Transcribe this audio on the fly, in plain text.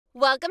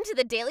Welcome to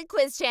the Daily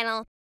Quiz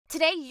Channel.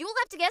 Today, you'll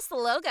have to guess the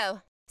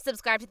logo.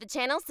 Subscribe to the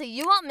channel so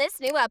you won't miss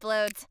new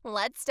uploads.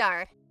 Let's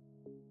start.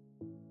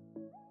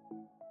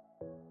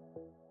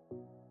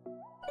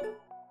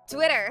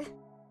 Twitter.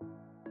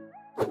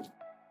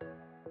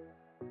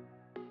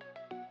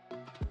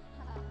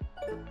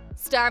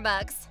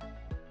 Starbucks.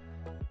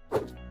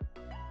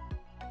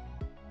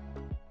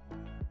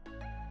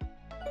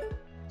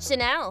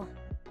 Chanel.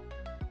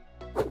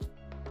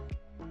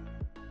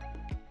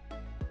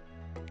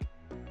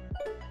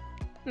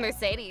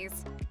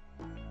 Mercedes.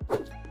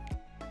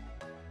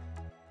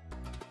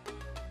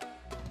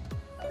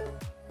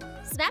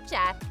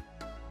 Snapchat.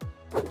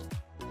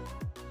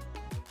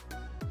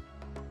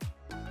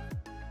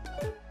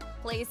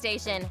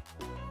 PlayStation.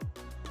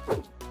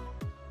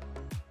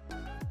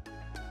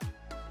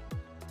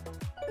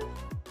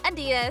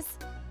 Adidas.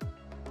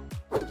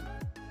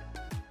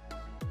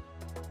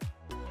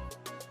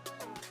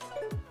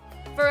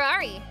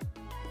 Ferrari.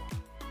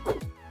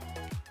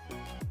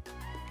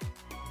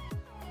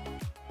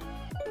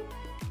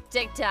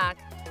 TikTok.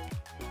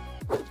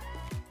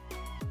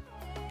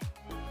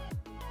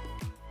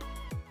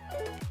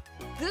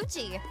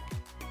 Gucci.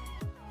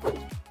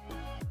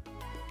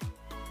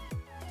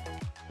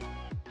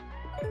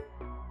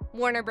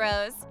 Warner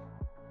Bros.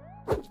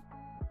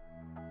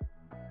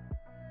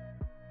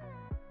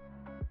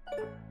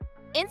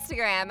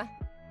 Instagram.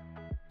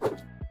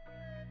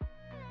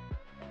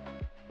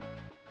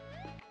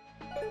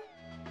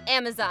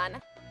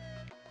 Amazon.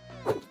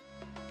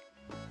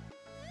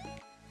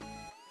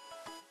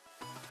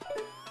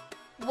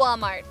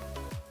 Walmart.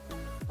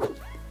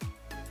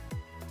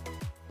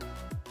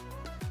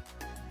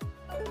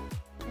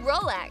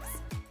 Rolex.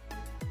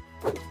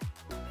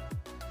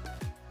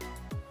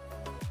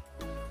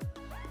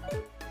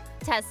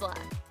 Tesla.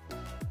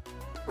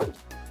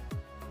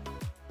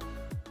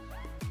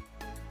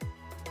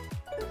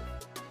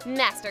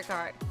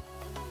 MasterCard.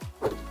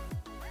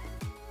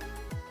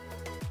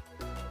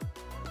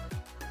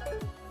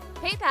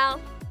 PayPal.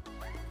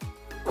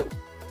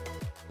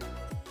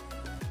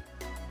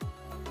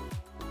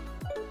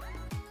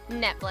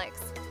 Netflix.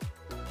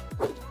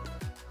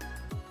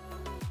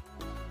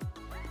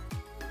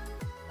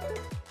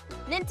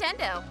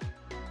 Nintendo.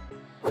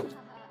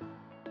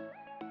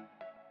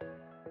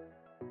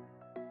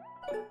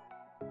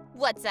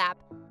 WhatsApp.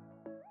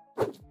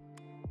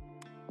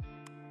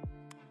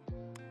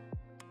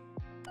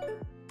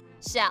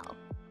 Shell.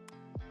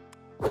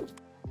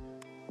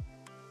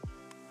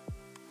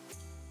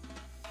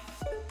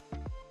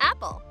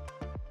 Apple.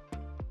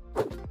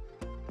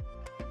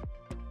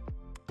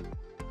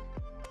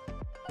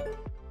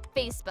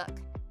 Facebook.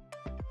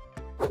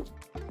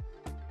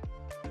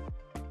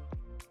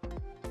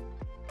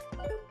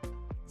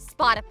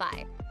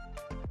 Spotify.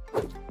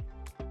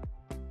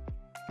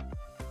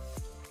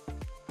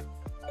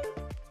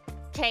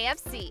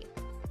 KFC.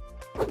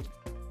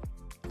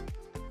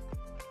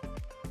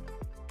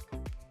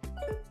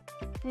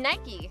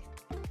 Nike.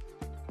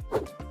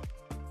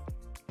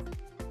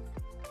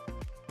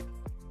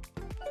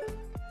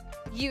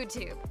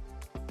 YouTube.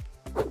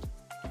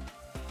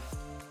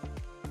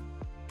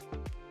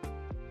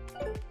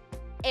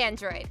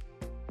 Android.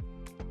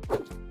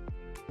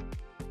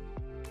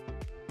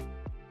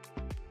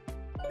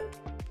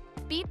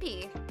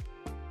 BP.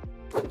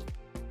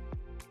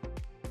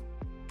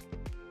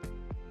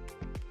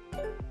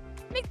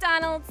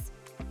 McDonald's.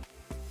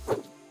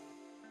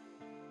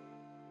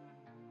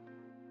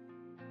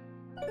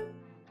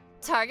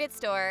 Target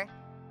store.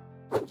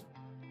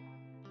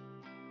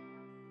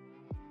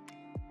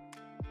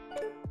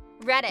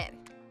 Reddit.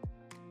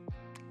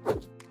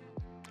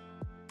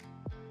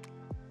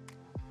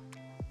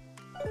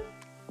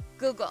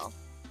 Google.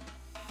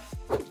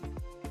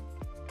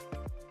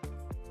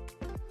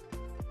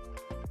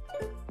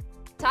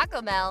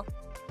 Taco Bell.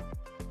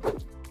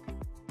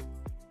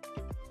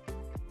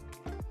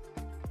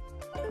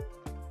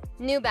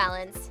 New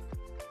Balance.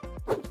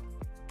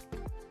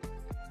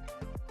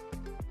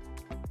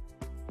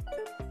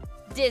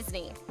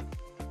 Disney.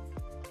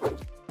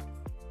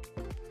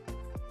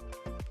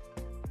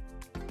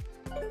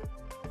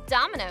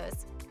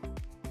 Domino's.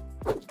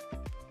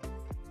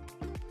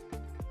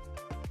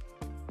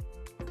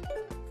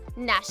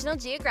 National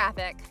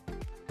Geographic.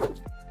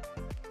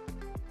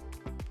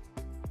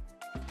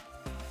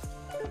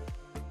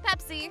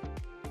 Pepsi.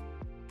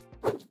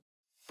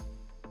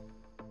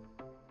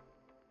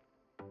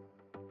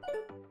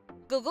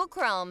 Google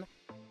Chrome.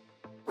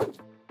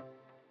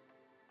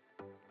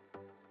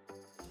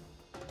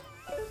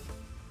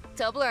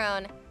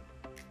 Toblerone.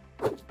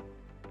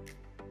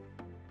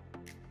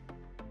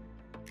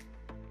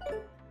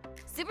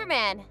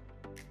 Superman.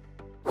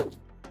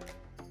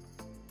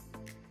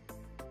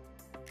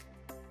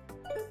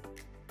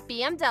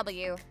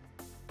 BMW.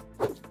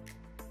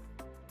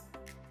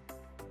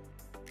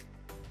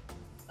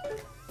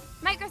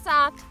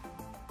 Microsoft.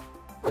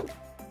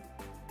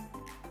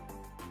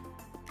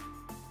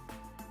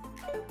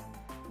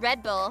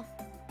 Red Bull.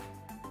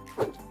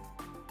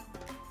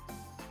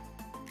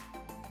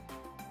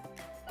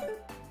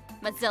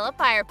 Mozilla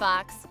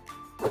Firefox.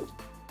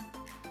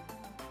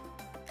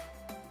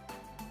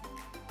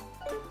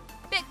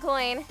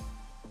 Bitcoin.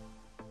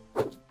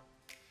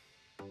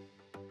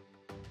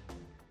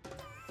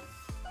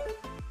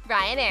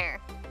 Ryanair.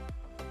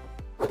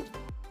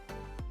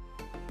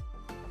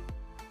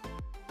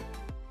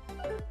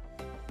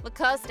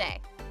 Lacoste.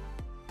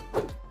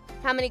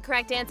 How many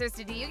correct answers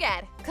did you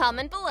get?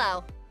 Comment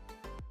below.